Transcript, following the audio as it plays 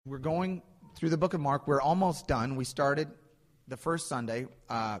We're going through the book of Mark. We're almost done. We started the first Sunday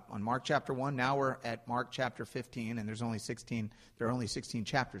on Mark chapter 1. Now we're at Mark chapter 15, and there are only 16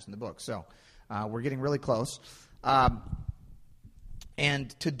 chapters in the book. So we're getting really close.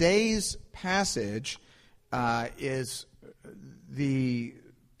 And today's passage is the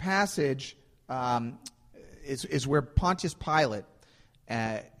passage is where Pontius Pilate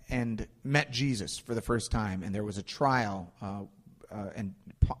and met Jesus for the first time, and there was a trial, and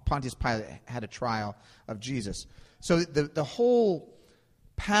Pontius Pilate had a trial of Jesus. So the whole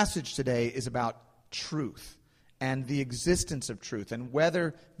passage today is about truth and the existence of truth and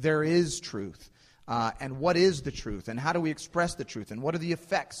whether there is truth and what is the truth and how do we express the truth and what are the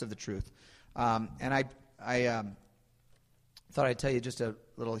effects of the truth. And I thought I'd tell you just a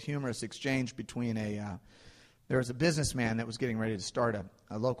little humorous exchange between there was a businessman that was getting ready to start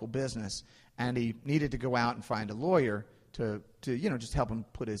a local business, and he needed to go out and find a lawyer to just help him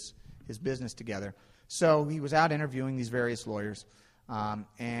put his business together. So he was out interviewing these various lawyers,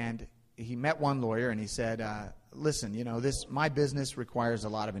 and he met one lawyer, and he said, listen, my business requires a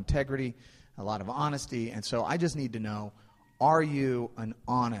lot of integrity, a lot of honesty, and so I just need to know, are you an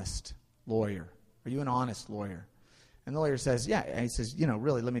honest lawyer? Are you an honest lawyer? And the lawyer says, yeah. And he says,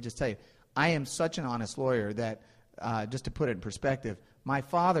 really, let me just tell you, I am such an honest lawyer that, just to put it in perspective, my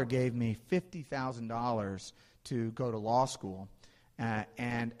father gave me $50,000 to go to law school.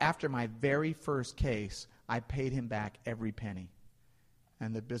 And after my very first case, I paid him back every penny.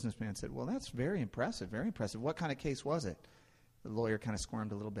 And the businessman said, well, that's very impressive, very impressive. What kind of case was it? The lawyer kind of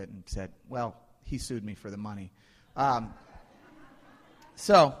squirmed a little bit and said, well, he sued me for the money.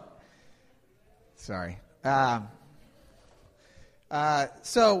 So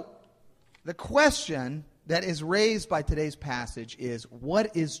the question that is raised by today's passage is,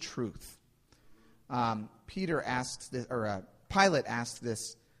 what is truth? Pilate asked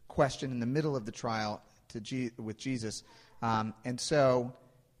this question in the middle of the trial with Jesus. And so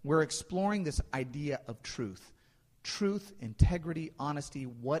we're exploring this idea of truth. Truth, integrity, honesty,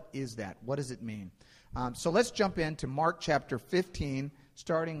 what is that? What does it mean? So let's jump into Mark chapter 15,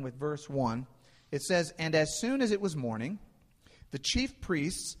 starting with verse 1. It says, "And as soon as it was morning, the chief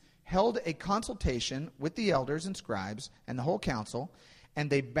priests held a consultation with the elders and scribes and the whole council, and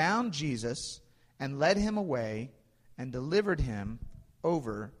they bound Jesus and led him away and delivered him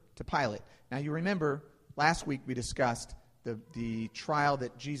over to Pilate." Now you remember, last week we discussed the trial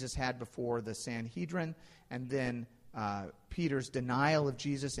that Jesus had before the Sanhedrin, and then Peter's denial of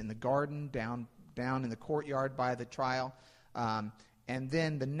Jesus in the garden, down in the courtyard by the trial. And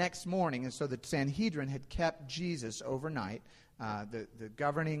then the next morning, and so the Sanhedrin had kept Jesus overnight. The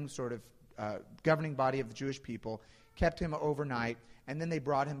governing body of the Jewish people kept him overnight, and then they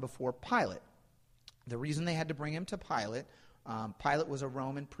brought him before Pilate. The reason they had to bring him to Pilate, Pilate was a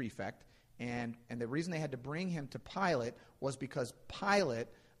Roman prefect, and the reason they had to bring him to Pilate was because Pilate,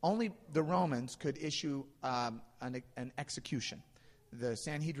 only the Romans could issue an execution. The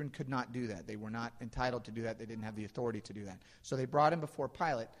Sanhedrin could not do that. They were not entitled to do that. They didn't have the authority to do that. So they brought him before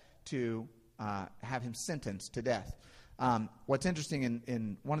Pilate to have him sentenced to death. What's interesting,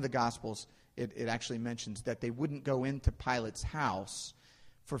 in one of the Gospels, it actually mentions that they wouldn't go into Pilate's house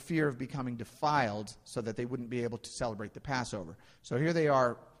for fear of becoming defiled so that they wouldn't be able to celebrate the Passover. So here they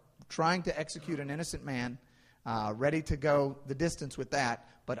are trying to execute an innocent man, ready to go the distance with that,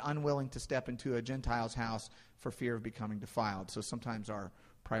 but unwilling to step into a Gentile's house for fear of becoming defiled. So sometimes our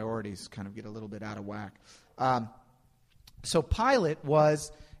priorities kind of get a little bit out of whack. So Pilate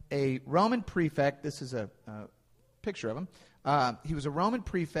was a Roman prefect. This is a picture of him. He was a Roman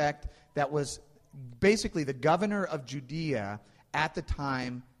prefect that was basically the governor of Judea at the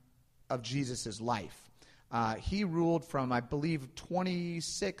time of Jesus' life. He ruled from, I believe,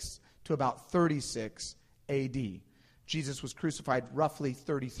 26 to about 36 A.D. Jesus was crucified roughly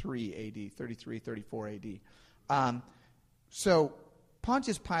 33 A.D., 33, 34 A.D. So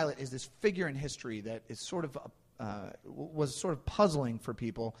Pontius Pilate is this figure in history that is was sort of puzzling for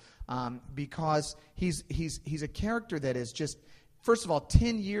people because he's a character that is just, first of all,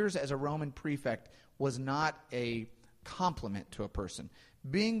 10 years as a Roman prefect was not a compliment to a person.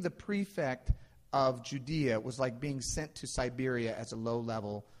 Being the prefect of Judea was like being sent to Siberia as a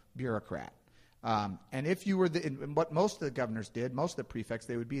low-level bureaucrat. And if you were what most of the governors did, most of the prefects,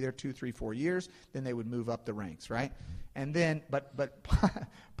 they would be there 2, 3, 4 years, then they would move up the ranks, right? And then, but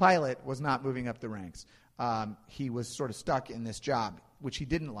Pilate was not moving up the ranks. He was sort of stuck in this job, which he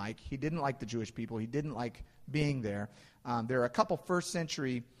didn't like. He didn't like the Jewish people. He didn't like being there. There are a couple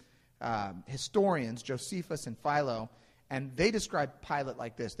first-century historians, Josephus and Philo, and they describe Pilate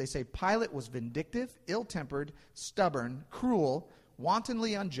like this. They say Pilate was vindictive, ill-tempered, stubborn, cruel,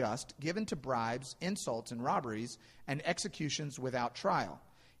 wantonly unjust, given to bribes, insults, and robberies, and executions without trial.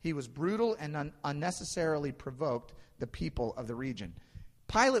 He was brutal and unnecessarily provoked the people of the region.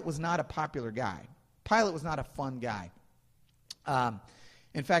 Pilate was not a popular guy. Pilate was not a fun guy.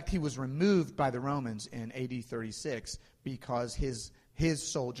 In fact, he was removed by the Romans in AD 36 because his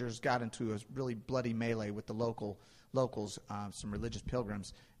soldiers got into a really bloody melee with the locals, some religious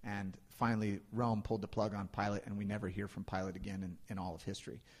pilgrims, and finally Rome pulled the plug on Pilate, and we never hear from Pilate again in all of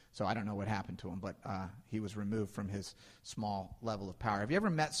history. So I don't know what happened to him, but he was removed from his small level of power. Have you ever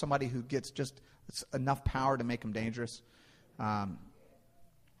met somebody who gets just enough power to make them dangerous?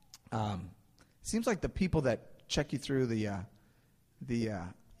 Seems like the people that check you through the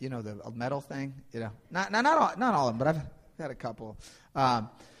metal thing, not all of them, but I've had a couple.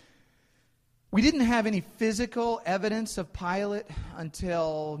 We didn't have any physical evidence of Pilate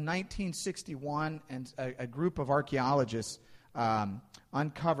until 1961, and a group of archaeologists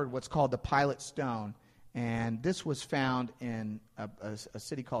uncovered what's called the Pilate Stone, and this was found in a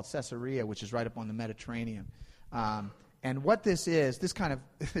city called Caesarea, which is right up on the Mediterranean. And what this is, this kind of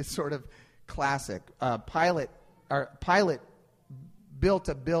is sort of classic. Pilate built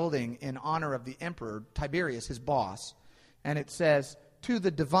a building in honor of the emperor Tiberius, his boss, and it says, "To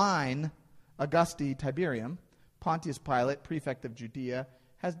the divine Augusti Tiberium, Pontius Pilate, prefect of Judea,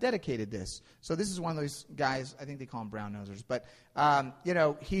 has dedicated this." So this is one of those guys, I think they call him brown nosers, but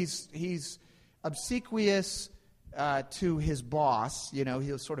he's obsequious to his boss.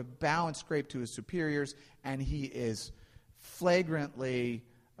 He'll sort of bow and scrape to his superiors, and he is flagrantly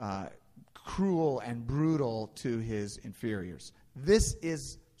cruel and brutal to his inferiors. This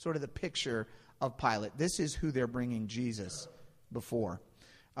is sort of the picture of Pilate. This is who they're bringing Jesus before.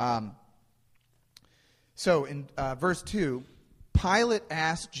 So in verse 2, Pilate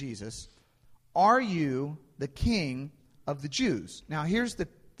asked Jesus, "Are you the king of the Jews?" Now here's the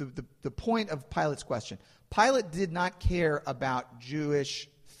point of Pilate's question. Pilate did not care about Jewish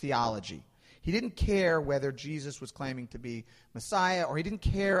theology. He didn't care whether Jesus was claiming to be Messiah, or he didn't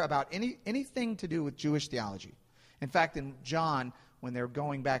care about anything to do with Jewish theology. In fact, in John, when they're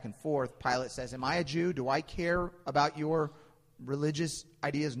going back and forth, Pilate says, "Am I a Jew? Do I care about your religious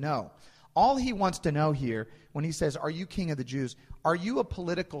ideas?" No. All he wants to know here, when he says, "Are you king of the Jews?" are you a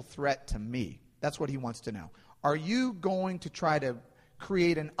political threat to me? That's what he wants to know. Are you going to try to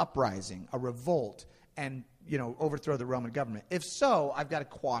create an uprising, a revolt, and overthrow the Roman government? If so, I've got to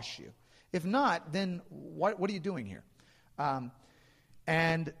quash you. If not, then what are you doing here?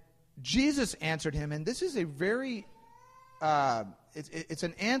 And Jesus answered him, and this is a very, it's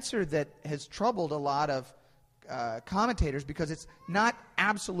an answer that has troubled a lot of commentators because it's not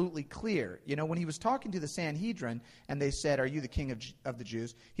absolutely clear. When he was talking to the Sanhedrin and they said, "Are you the king of the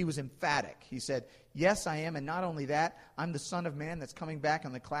Jews?" he was emphatic. He said, "Yes, I am, and not only that, I'm the Son of Man that's coming back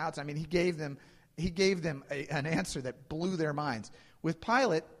on the clouds." I mean, he gave them an answer that blew their minds. With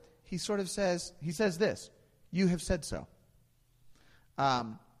Pilate, he says this, "You have said so."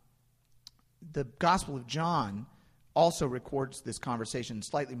 The Gospel of John also records this conversation in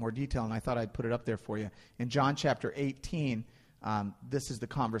slightly more detail, and I thought I'd put it up there for you. In John chapter 18, this is the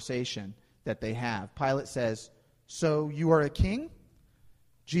conversation that they have. Pilate says, "So you are a king?"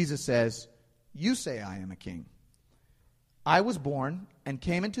 Jesus says, "You say I am a king. I was born and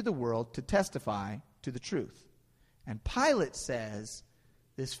came into the world to testify to the truth." And Pilate says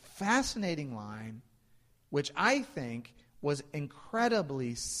this fascinating line, which I think was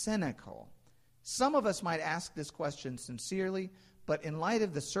incredibly cynical. Some of us might ask this question sincerely, but in light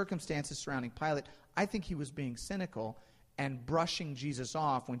of the circumstances surrounding Pilate, I think he was being cynical and brushing Jesus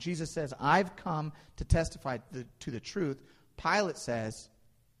off. When Jesus says, "I've come to testify to the truth," Pilate says,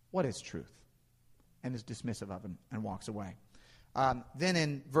 "What is truth?" and is dismissive of him and walks away. Then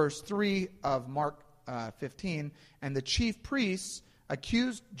in verse 3 of Mark 15, "And the chief priests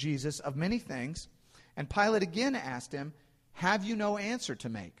accused Jesus of many things, and Pilate again asked him, 'Have you no answer to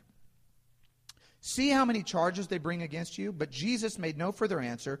make? See how many charges they bring against you?' But Jesus made no further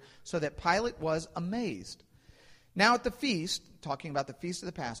answer, so that Pilate was amazed. Now at the feast," talking about the feast of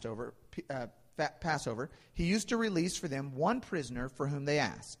the Passover, "he used to release for them one prisoner for whom they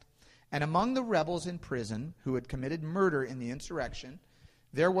asked. And among the rebels in prison who had committed murder in the insurrection,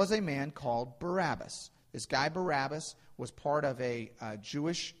 there was a man called Barabbas." This guy Barabbas was part of a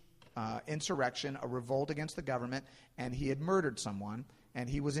Jewish insurrection, a revolt against the government, and he had murdered someone,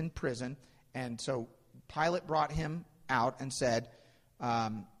 and he was in prison. And so Pilate brought him out and said,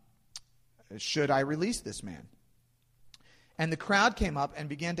 "Should I release this man?" And the crowd came up and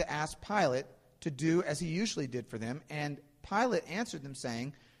began to ask Pilate to do as he usually did for them. And Pilate answered them,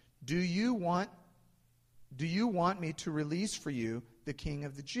 saying, Do you want me to release for you the king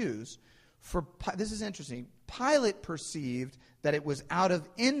of the Jews. This is interesting. Pilate perceived that it was out of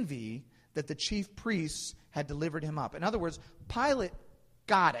envy that the chief priests had delivered him up. In other words, Pilate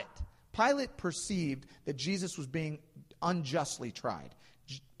got it. Pilate perceived that Jesus was being unjustly tried.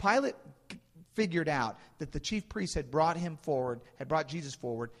 Pilate figured out that the chief priests had brought Jesus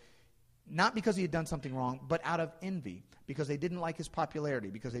forward, not because he had done something wrong, but out of envy, because they didn't like his popularity,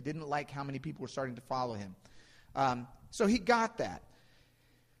 because they didn't like how many people were starting to follow him. So he got that.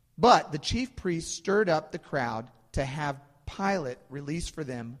 But the chief priests stirred up the crowd to have Pilate release for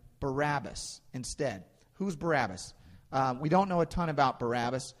them Barabbas instead. Who's Barabbas? We don't know a ton about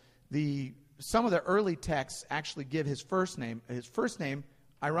Barabbas. Some of the early texts actually give his first name. His first name,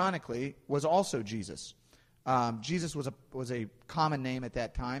 ironically, was also Jesus. Jesus was a common name at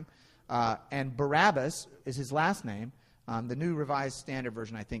that time. And Barabbas is his last name. The New Revised Standard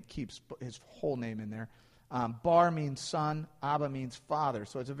Version, I think, keeps his whole name in there. Bar means son, Abba means father.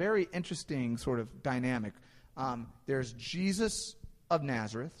 So it's a very interesting sort of dynamic. There's Jesus of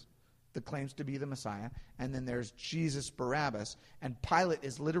Nazareth that claims to be the Messiah, and then there's Jesus Barabbas. And Pilate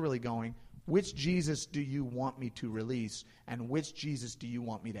is literally going, which Jesus do you want me to release, and which Jesus do you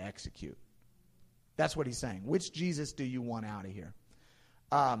want me to execute? That's what he's saying. Which Jesus do you want out of here?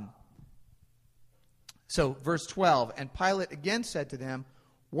 So verse 12, and Pilate again said to them,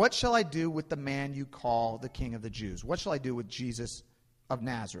 what shall I do with the man you call the King of the Jews? What shall I do with Jesus of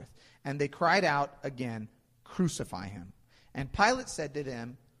Nazareth? And they cried out again, crucify him. And Pilate said to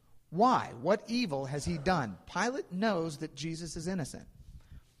them, why? What evil has he done? Pilate knows that Jesus is innocent.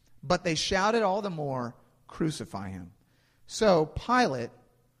 But they shouted all the more, crucify him. So Pilate,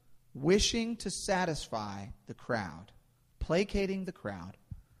 wishing to satisfy the crowd, placating the crowd,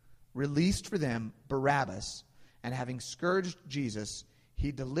 released for them Barabbas, and having scourged Jesus,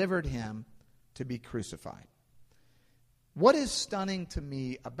 he delivered him to be crucified. What is stunning to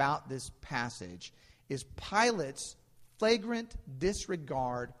me about this passage is Pilate's flagrant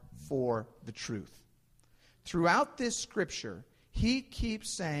disregard for the truth. Throughout this scripture, he keeps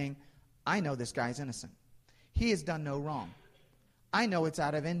saying, I know this guy's innocent. He has done no wrong. I know it's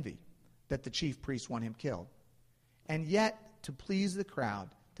out of envy that the chief priests want him killed. And yet, to please the crowd,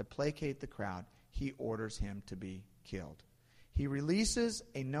 to placate the crowd, he orders him to be killed. He releases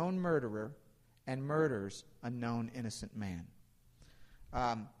a known murderer and murders a known innocent man.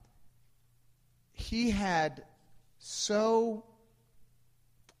 He had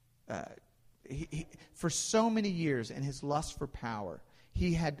for so many years in his lust for power,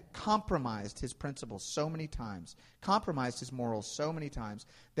 he had compromised his principles so many times, compromised his morals so many times,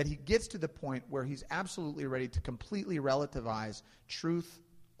 that he gets to the point where he's absolutely ready to completely relativize truth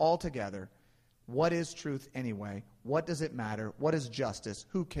altogether. What is truth anyway? What does it matter? What is justice?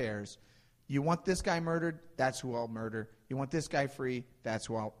 Who cares? You want this guy murdered? That's who I'll murder. You want this guy free? That's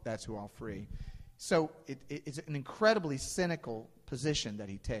who I'll free. So it's an incredibly cynical position that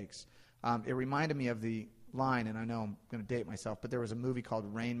he takes. It reminded me of the line, and I know I'm going to date myself, but there was a movie called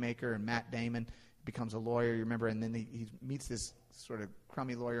Rainmaker, and Matt Damon becomes a lawyer, you remember, and then he meets this sort of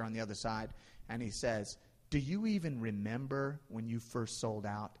crummy lawyer on the other side, and he says, do you even remember when you first sold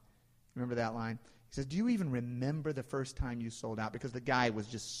out? Remember that line? He says, do you even remember the first time you sold out? Because the guy was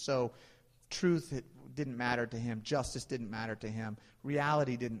just so, truth didn't matter to him, justice didn't matter to him,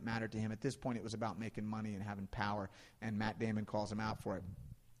 reality didn't matter to him. At this point, it was about making money and having power, and Matt Damon calls him out for it.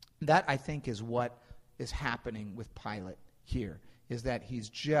 That, I think, is what is happening with Pilate here, is that he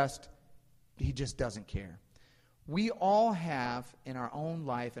just doesn't care. We all have, in our own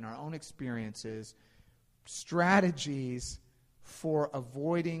life, in our own experiences, strategies for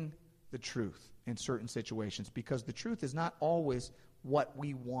avoiding the truth in certain situations, because the truth is not always what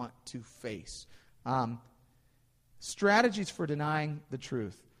we want to face. Strategies for denying the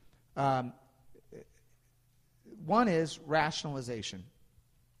truth. One is rationalization.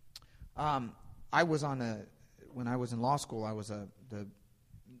 When I was in law school, I was the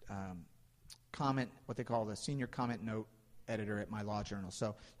what they call the senior comment note editor at my law journal.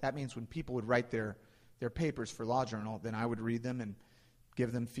 So that means when people would write their papers for law journal, then I would read them and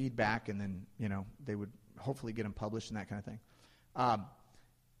give them feedback, and then they would hopefully get them published and that kind of thing.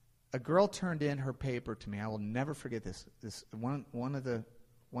 A girl turned in her paper to me. I will never forget this. One of the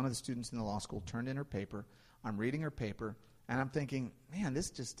students in the law school turned in her paper. I'm reading her paper, and I'm thinking, man, this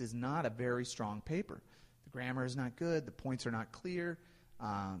just is not a very strong paper. The grammar is not good. The points are not clear.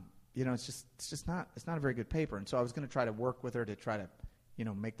 It's not a very good paper. And so I was going to try to work with her to try to,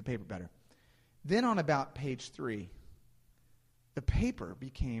 make the paper better. Then on about page 3, the paper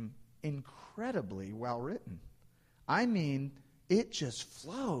became incredibly well written. I mean, it just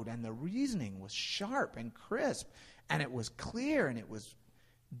flowed, and the reasoning was sharp and crisp. And it was clear, and it was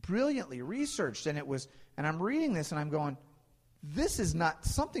brilliantly researched, and I'm reading this, and I'm going, this is not,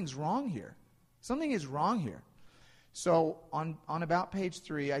 something's wrong here. Something is wrong here. So on about page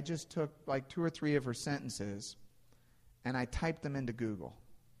 3, I just took like 2 or 3 of her sentences, and I typed them into Google.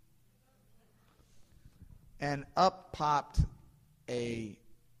 And up popped an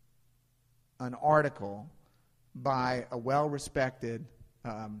article by a well-respected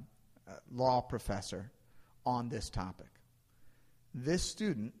law professor on this topic. This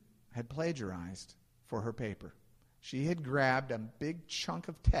student had plagiarized for her paper. She had grabbed a big chunk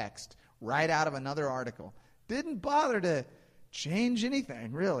of text right out of another article. Didn't bother to change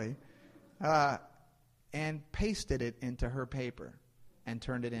anything, really, and pasted it into her paper and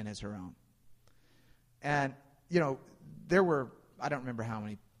turned it in as her own. And, there were, I don't remember how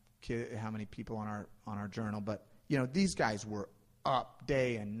many people on our journal, but, these guys were up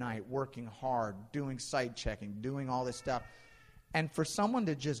day and night, working hard, doing site checking, doing all this stuff. And for someone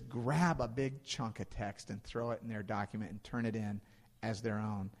to just grab a big chunk of text and throw it in their document and turn it in as their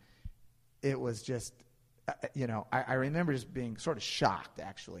own, it was just, I remember just being sort of shocked,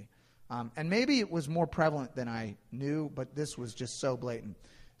 actually. And maybe it was more prevalent than I knew, but this was just so blatant.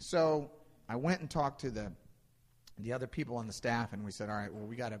 So I went and talked to the other people on the staff, and we said, all right, well,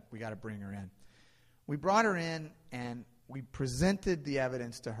 we got to bring her in. We brought her in, and we presented the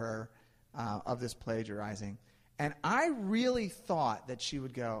evidence to her of this plagiarizing. And I really thought that she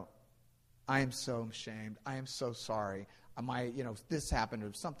would go, I am so ashamed. I am so sorry. This happened,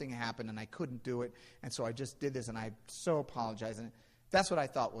 or something happened, and I couldn't do it, and so I just did this, and I so apologize. And that's what I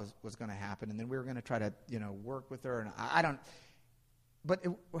thought was going to happen. And then we were going to try to, work with her. And I don't. But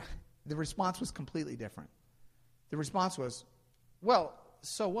the response was completely different. The response was, well,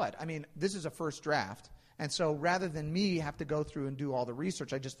 so what? I mean, this is a first draft. And so rather than me have to go through and do all the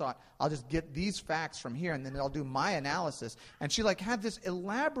research, I just thought, I'll just get these facts from here, and then I'll do my analysis. And she had this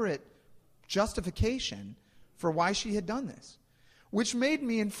elaborate justification for why she had done this, which made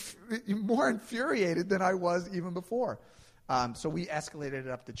me more infuriated than I was even before. So we escalated it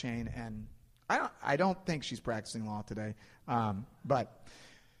up the chain, and I don't think she's practicing law today.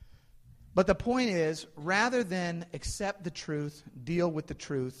 But the point is, rather than accept the truth, deal with the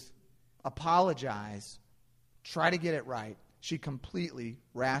truth, apologize, try to get it right, she completely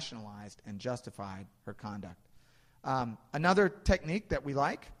rationalized and justified her conduct. Another technique that we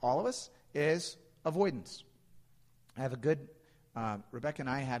like, all of us, is avoidance. I have Rebecca and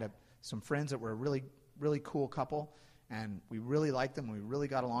I had some friends that were a really, really cool couple, and we really liked them. We really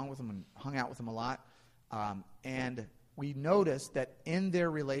got along with them and hung out with them a lot. And we noticed that in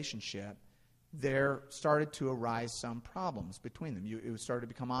their relationship, there started to arise some problems between them. It started to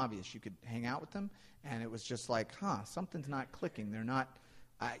become obvious. You could hang out with them, and it was just like, something's not clicking. They're not.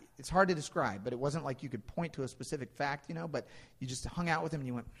 It's hard to describe, but it wasn't like you could point to a specific fact, but you just hung out with them, and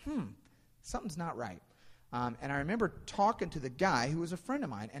you went, something's not right. And I remember talking to the guy who was a friend of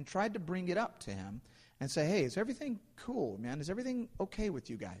mine and tried to bring it up to him and say, hey, is everything cool, man? Is everything okay with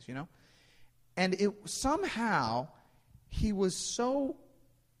you guys, And somehow he was so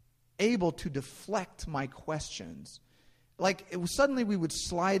able to deflect my questions. Suddenly we would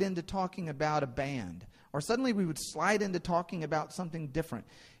slide into talking about a band, or suddenly we would slide into talking about something different,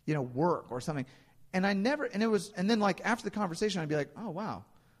 work or something. And then after the conversation, I'd be like, oh, wow.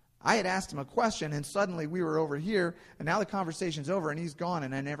 I had asked him a question, and suddenly we were over here, and now the conversation's over, and he's gone,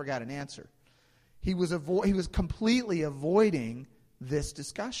 and I never got an answer. He was completely avoiding this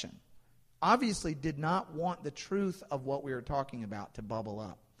discussion. Obviously did not want the truth of what we were talking about to bubble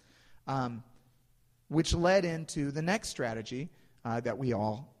up. Which led into the next strategy that we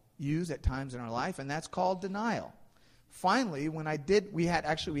all use at times in our life, and that's called denial. Finally, we had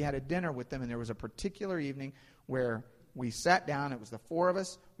a dinner with them, and there was a particular evening where we sat down. It was the 4 of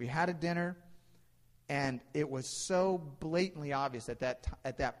us. We had a dinner, and it was so blatantly obvious at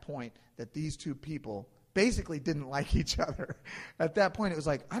that point that these two people basically didn't like each other. At that point, it was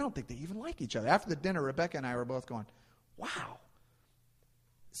like, I don't think they even like each other. After the dinner, Rebecca and I were both going, wow.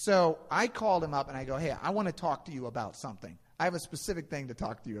 So I called him up, and I go, hey, I want to talk to you about something. I have a specific thing to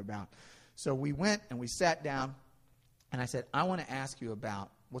talk to you about. So we went, and we sat down, and I said, I want to ask you about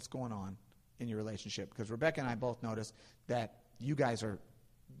what's going on in your relationship, because Rebecca and I both noticed that you guys are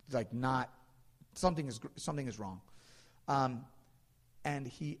something is wrong. And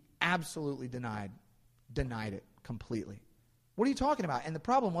he absolutely denied it completely. What are you talking about? And the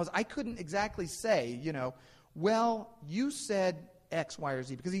problem was I couldn't exactly say, well, you said X, Y, or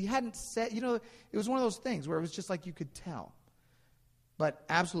Z, because he hadn't said, it was one of those things where it was just like you could tell. But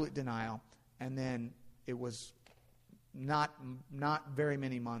absolute denial. And then it was not very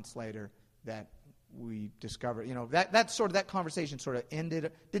many months later that we discovered, that conversation sort of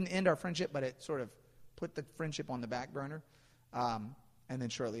didn't end our friendship, but it sort of put the friendship on the back burner. And then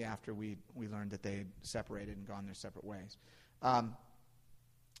shortly after, we learned that they had separated and gone their separate ways.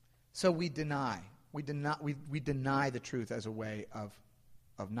 So we deny the truth as a way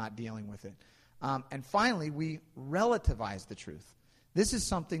of not dealing with it. And finally, we relativize the truth. This is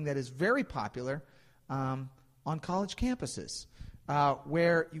something that is very popular on college campuses,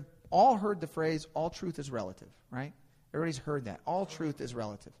 where you've all heard the phrase, all truth is relative, right? Everybody's heard that. All truth is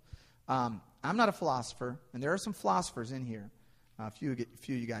relative. I'm not a philosopher, and there are some philosophers in here, a few of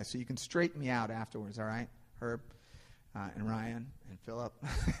you guys, so you can straighten me out afterwards, all right? Herb and Ryan and Philip.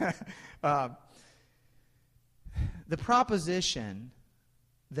 The proposition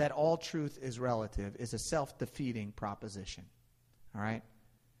that all truth is relative is a self-defeating proposition, all right?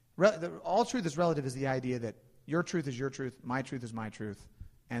 All truth is relative is the idea that your truth is your truth, my truth is my truth,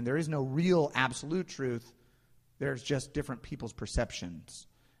 and there is no real absolute truth. There's just different people's perceptions,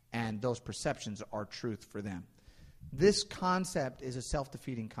 and those perceptions are truth for them. This concept is a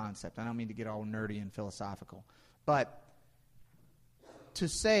self-defeating concept. I don't mean to get all nerdy and philosophical, but to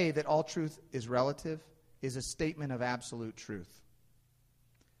say that all truth is relative is a statement of absolute truth.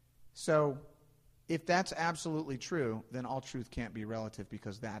 So if that's absolutely true, then all truth can't be relative,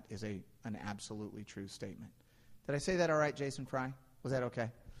 because that is an absolutely true statement. Did I say that all right, Jason Fry? Was that okay?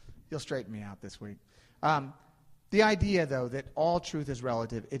 You'll straighten me out this week. The idea, though, that all truth is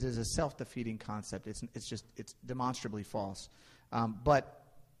relative, it is a self-defeating concept. It's demonstrably false. But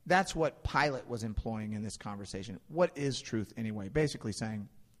that's what Pilate was employing in this conversation. What is truth anyway? Basically saying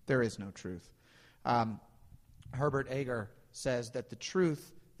there is no truth. Herbert Agar says that the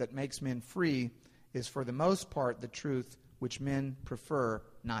truth that makes men free is, for the most part, the truth which men prefer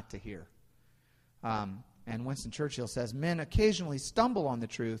not to hear. And Winston Churchill says, men occasionally stumble on the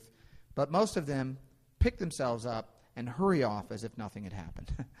truth, but most of them pick themselves up and hurry off as if nothing had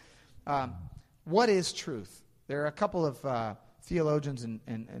happened. What is truth? There are a couple of theologians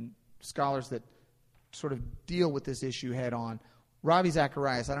and scholars that sort of deal with this issue head on. Ravi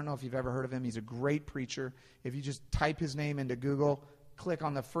Zacharias, I don't know if you've ever heard of him. He's a great preacher. If you just type his name into Google, click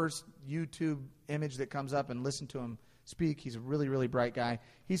on the first YouTube image that comes up and listen to him speak. He's a really, really bright guy.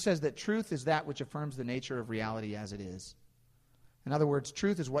 He says that truth is that which affirms the nature of reality as it is. In other words,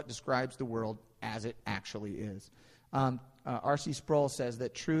 truth is what describes the world as it actually is. R.C. Sproul says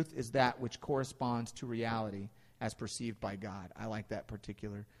that truth is that which corresponds to reality as perceived by God. I like that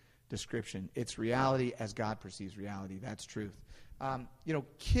particular description. It's reality as God perceives reality. That's truth.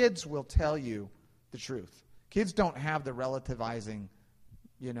 Kids will tell you the truth. Kids don't have the relativizing,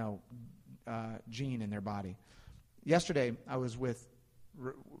 gene in their body. Yesterday, I was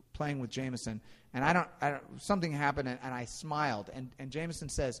playing with Jameson, and something happened, and I smiled, and Jameson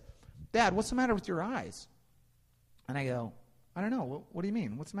says, "Dad, what's the matter with your eyes?" And I go, "I don't know. What do you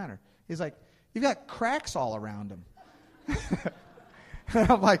mean? What's the matter?" He's like, "You've got cracks all around them." And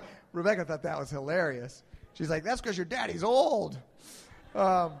I'm like, Rebecca thought that was hilarious. She's like, "That's because your daddy's old."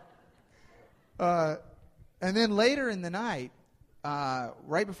 And then later in the night,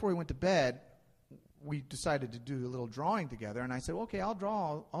 right before we went to bed, we decided to do a little drawing together. And I said, "Okay, I'll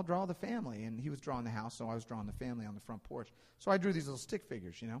draw the family." And he was drawing the house, so I was drawing the family on the front porch. So I drew these little stick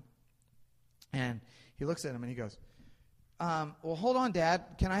figures, And he looks at them and he goes, "Well, hold on,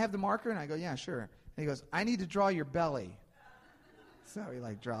 Dad. Can I have the marker?" And I go, "Yeah, sure." And he goes, "I need to draw your belly." So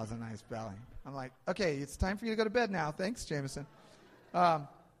he draws a nice belly. I'm like, "Okay, it's time for you to go to bed now. Thanks, Jameson."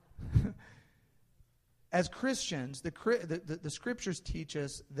 As Christians, the scriptures teach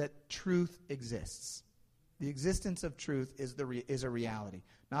us that truth exists. The existence of truth is a reality.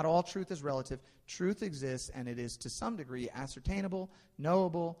 Not all truth is relative. Truth exists, and it is to some degree ascertainable,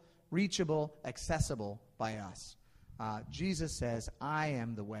 knowable, reachable, accessible by us. Jesus says, "I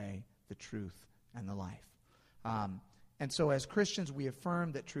am the way, the truth, and the life." And so as Christians, we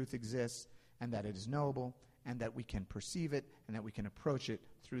affirm that truth exists and that it is knowable and that we can perceive it and that we can approach it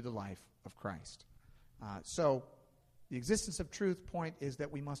through the life of Christ. So the existence of truth point is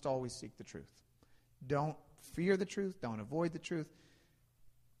that we must always seek the truth. Don't fear the truth. Don't avoid the truth.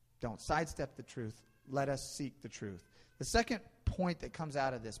 Don't sidestep the truth. Let us seek the truth. The second point that comes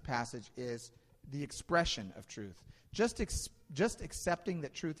out of this passage is the expression of truth. Just accepting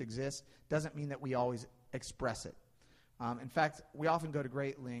that truth exists doesn't mean that we always express it. In fact, we often go to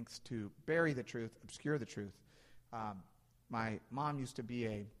great lengths to bury the truth, obscure the truth. My mom used to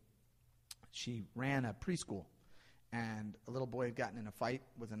she ran a preschool, and a little boy had gotten in a fight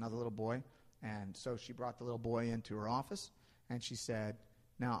with another little boy, and so she brought the little boy into her office, and she said,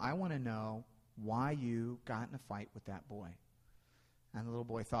 "Now, I want to know why you got in a fight with that boy." And the little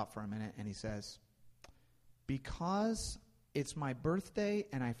boy thought for a minute, and he says, because it's my birthday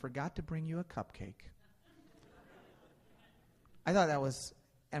and I forgot to bring you a cupcake. I thought that was,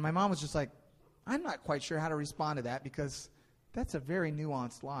 and my mom was just like, I'm not quite sure how to respond to that because that's a very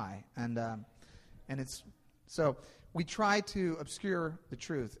nuanced lie. And it's, so we try to obscure the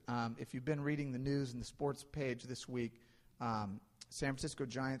truth. If you've been reading the news and the sports page this week, San Francisco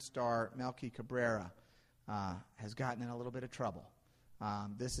Giants star Melky Cabrera has gotten in a little bit of trouble.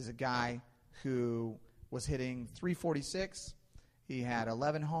 This is a guy who was hitting .346. He had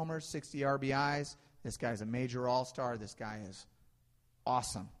 11 homers, 60 RBIs. This guy's a major all-star. This guy is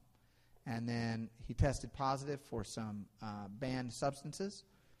awesome. And then he tested positive for some banned substances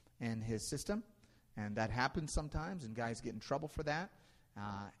in his system. And that happens sometimes, and guys get in trouble for that.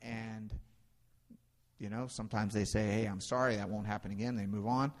 And, you know, sometimes they say, hey, I'm sorry, that won't happen again. They move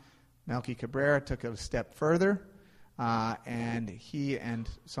on. Melky Cabrera took it a step further, and he and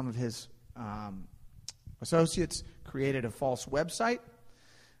some of his associates created a false website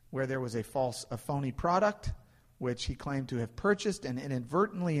where there was a phony product which he claimed to have purchased and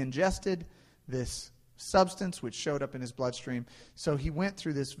inadvertently ingested this substance which showed up in his bloodstream. So he went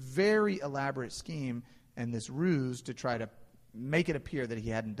through this very elaborate scheme and this ruse to try to make it appear that he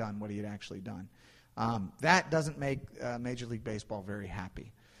hadn't done what he had actually done. That doesn't make Major League Baseball very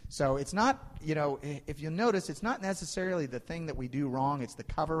happy. So it's not, you know, if you notice, it's not necessarily the thing that we do wrong. It's the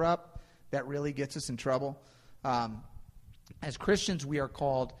cover-up that really gets us in trouble. As Christians, we are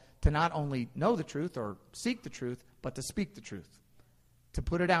called to not only know the truth or seek the truth, but to speak the truth, to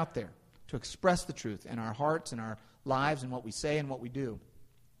put it out there, to express the truth in our hearts and our lives and what we say and what we do.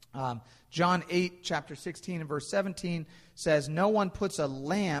 John 8, chapter 16 and verse 17 says, no one puts a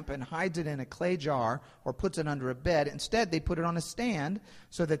lamp and hides it in a clay jar or puts it under a bed. Instead, they put it on a stand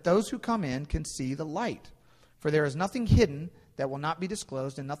so that those who come in can see the light. For there is nothing hidden that will not be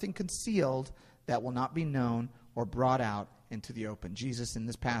disclosed and nothing concealed that will not be known or brought out into the open. Jesus in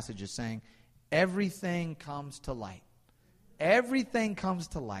this passage is saying, everything comes to light. Everything comes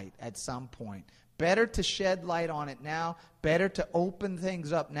to light at some point. Better to shed light on it now. Better to open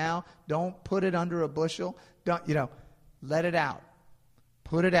things up now. Don't put it under a bushel. Don't, let it out.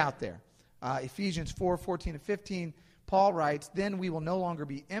 Put it out there. Ephesians 4:14-15, Paul writes, then we will no longer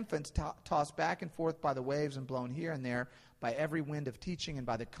be infants tossed back and forth by the waves and blown here and there by every wind of teaching and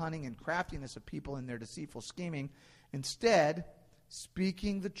by the cunning and craftiness of people in their deceitful scheming. Instead,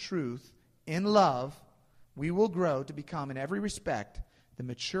 speaking the truth in love, we will grow to become in every respect the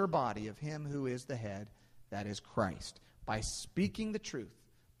mature body of him who is the head, that is Christ. By speaking the truth,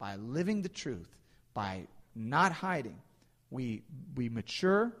 by living the truth, by not hiding, we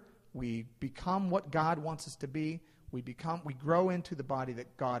mature, we become what God wants us to be, we grow into the body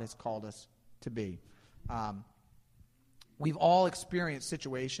that God has called us to be. We've all experienced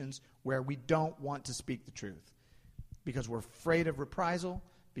situations where we don't want to speak the truth because we're afraid of reprisal,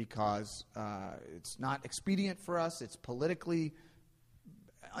 because it's not expedient for us, it's politically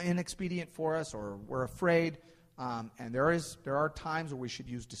inexpedient for us, or we're afraid. And there are times where we should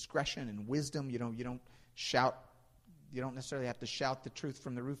use discretion and wisdom. You don't shout. You don't necessarily have to shout the truth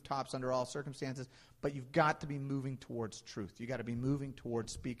from the rooftops under all circumstances, but you've got to be moving towards truth. You've got to be moving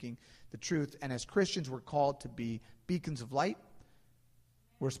towards speaking the truth. And as Christians, we're called to be beacons of light.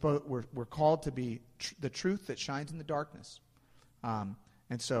 We're called to be the truth that shines in the darkness. And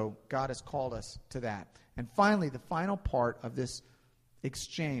so God has called us to that. And finally, the final part of this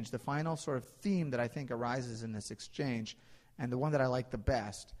exchange, the final sort of theme that I think arises in this exchange, and the one that I like the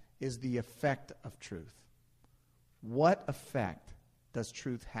best, is the effect of truth. What effect does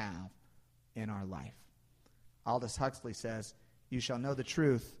truth have in our life? Aldous Huxley says, you shall know the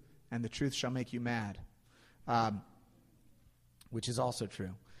truth, and the truth shall make you mad, which is also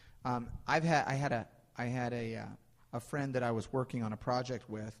true. I had a friend that I was working on a project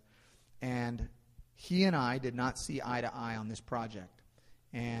with, and he and I did not see eye to eye on this project.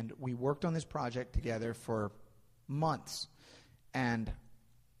 And we worked on this project together for months. And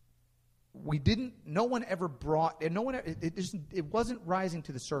it wasn't rising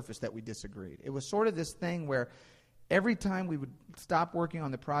to the surface that we disagreed. It was sort of this thing where every time we would stop working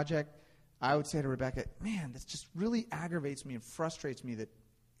on the project, I would say to Rebecca, man, this just really aggravates me and frustrates me that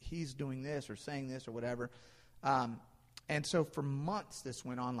he's doing this or saying this or whatever. And so for months this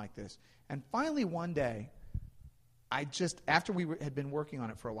went on like this. And finally one day, after we had been working on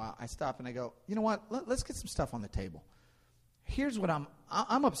it for a while, I stopped and I go, you know what, let's get some stuff on the table. Here's what I'm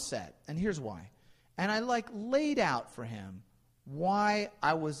upset, and here's why. And I laid out for him why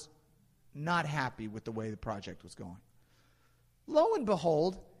I was not happy with the way the project was going. Lo and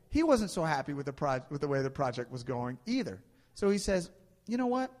behold, he wasn't so happy with the way the project was going either. So he says, you know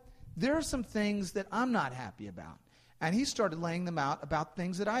what? there are some things that I'm not happy about. And he started laying them out about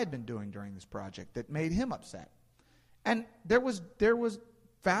things that I had been doing during this project that made him upset. And he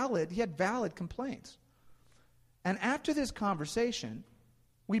had valid complaints. And after this conversation,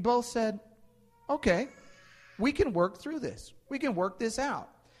 we both said, okay, we can work through this. We can work this out.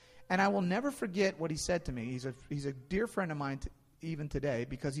 And I will never forget what he said to me. He's a dear friend of mine even today,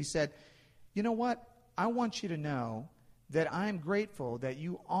 because he said, you know what? I want you to know that I'm grateful that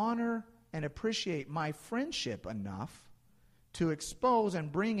you honor and appreciate my friendship enough to expose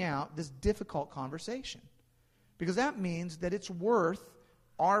and bring out this difficult conversation. Because that means that it's worth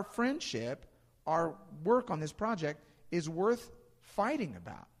our friendship, our work on this project is worth fighting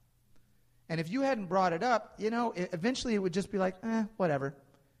about. And if you hadn't brought it up, eventually it would just be like, whatever.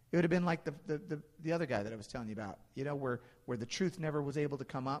 It would have been like the other guy that I was telling you about, where the truth never was able to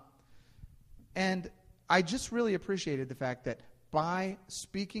come up. And I just really appreciated the fact that by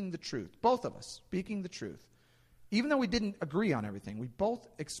speaking the truth, both of us speaking the truth, even though we didn't agree on everything, we both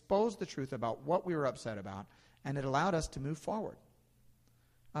exposed the truth about what we were upset about, and it allowed us to move forward.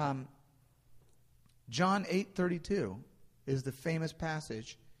 John 8:32 is the famous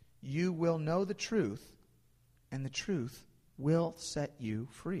passage, you will know the truth, and the truth will set you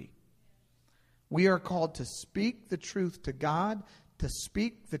free. We are called to speak the truth to God, to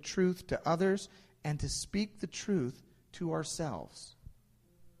speak the truth to others, and to speak the truth to ourselves.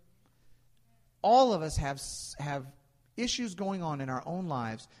 All of us have issues going on in our own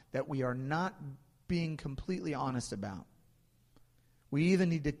lives that we are not being completely honest about. We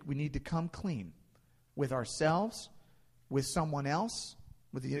need to come clean with ourselves, with someone else,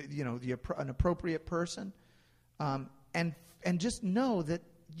 with an appropriate person, and just know that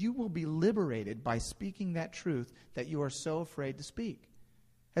you will be liberated by speaking that truth that you are so afraid to speak.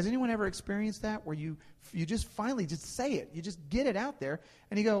 Has anyone ever experienced that, where you just finally just say it, you just get it out there,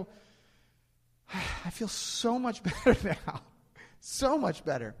 and you go, I feel so much better now, so much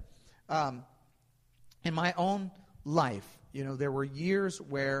better. In my own life, there were years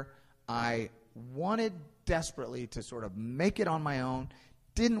where I wanted desperately to sort of make it on my own,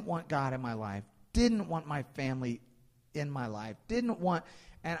 didn't want God in my life, didn't want my family in my life,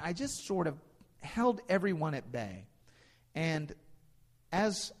 and I just sort of held everyone at bay. And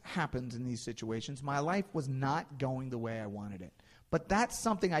as happens in these situations, my life was not going the way I wanted it. But that's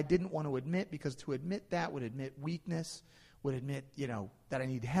something I didn't want to admit, because to admit that would admit weakness, would admit, that I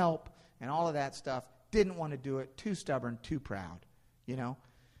need help and all of that stuff. Didn't want to do it, too stubborn, too proud,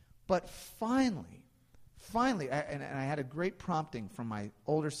 But finally, and I had a great prompting from my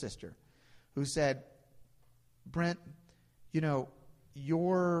older sister who said, Brent,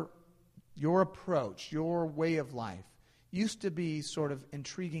 your approach, your way of life used to be sort of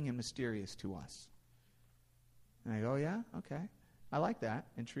intriguing and mysterious to us. And I go, yeah, okay. I like that.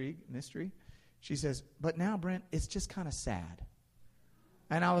 Intrigue, mystery. She says, but now, Brent, it's just kind of sad.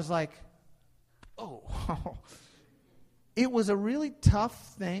 And I was like, oh. It was a really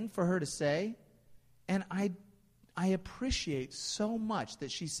tough thing for her to say, and I appreciate so much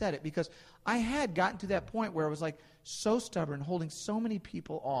that she said it, because I had gotten to that point where I was like so stubborn, holding so many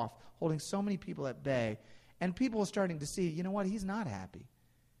people off, holding so many people at bay, and people were starting to see, you know what, he's not happy.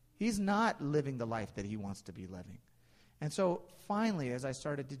 He's not living the life that he wants to be living. And so finally, as I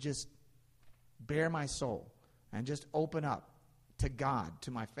started to just bare my soul and just open up to God,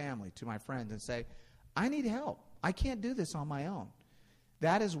 to my family, to my friends, and say, I need help. I can't do this on my own.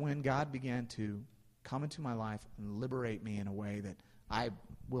 That is when God began to come into my life and liberate me in a way that I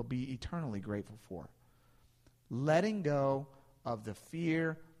will be eternally grateful for. Letting go of the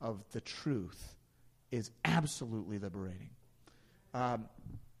fear of the truth is absolutely liberating.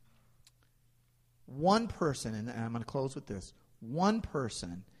 One person, and I'm going to close with this, one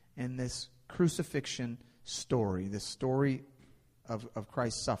person in this crucifixion story, this story of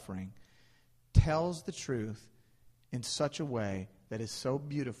Christ's suffering, tells the truth in such a way that is so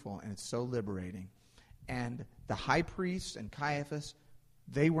beautiful and it's so liberating. And the high priest and Caiaphas,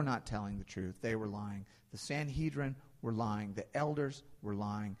 they were not telling the truth. They were lying. The Sanhedrin were lying. The elders were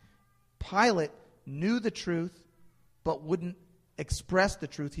lying. Pilate knew the truth, but wouldn't express the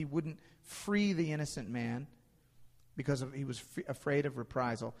truth. He wouldn't free the innocent man because he was afraid of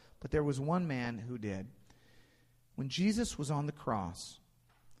reprisal. But there was one man who did. When Jesus was on the cross,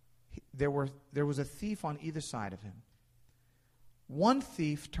 there was a thief on either side of him. One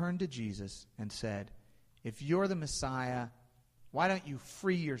thief turned to Jesus and said, if you're the Messiah, why don't you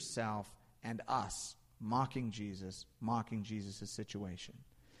free yourself and us? Mocking Jesus' situation.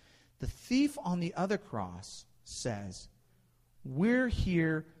 The thief on the other cross says, we're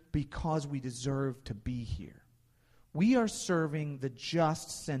here because we deserve to be here. We are serving the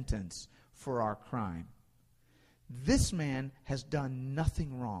just sentence for our crime. This man has done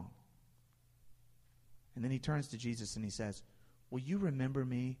nothing wrong. And then he turns to Jesus and he says, will you remember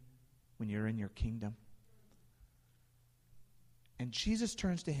me when you're in your kingdom? And Jesus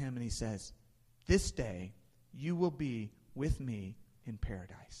turns to him and he says, this day you will be with me in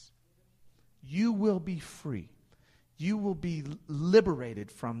paradise. You will be free. You will be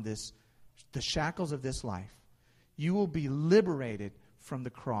liberated from the shackles of this life. You will be liberated from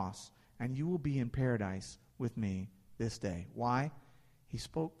the cross, and you will be in paradise with me this day. Why? He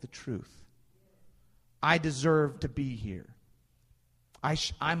spoke the truth. I deserve to be here.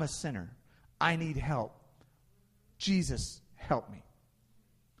 I'm a sinner. I need help. Jesus, help me.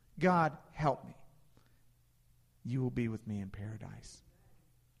 God, help me. You will be with me in paradise.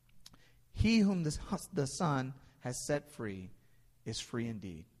 He whom the Son has set free is free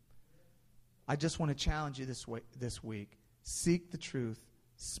indeed. I just want to challenge you this week. Seek the truth,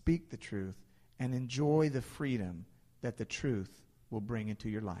 speak the truth, and enjoy the freedom that the truth will bring into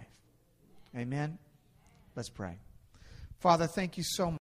your life. Amen? Let's pray. Father, thank you so much.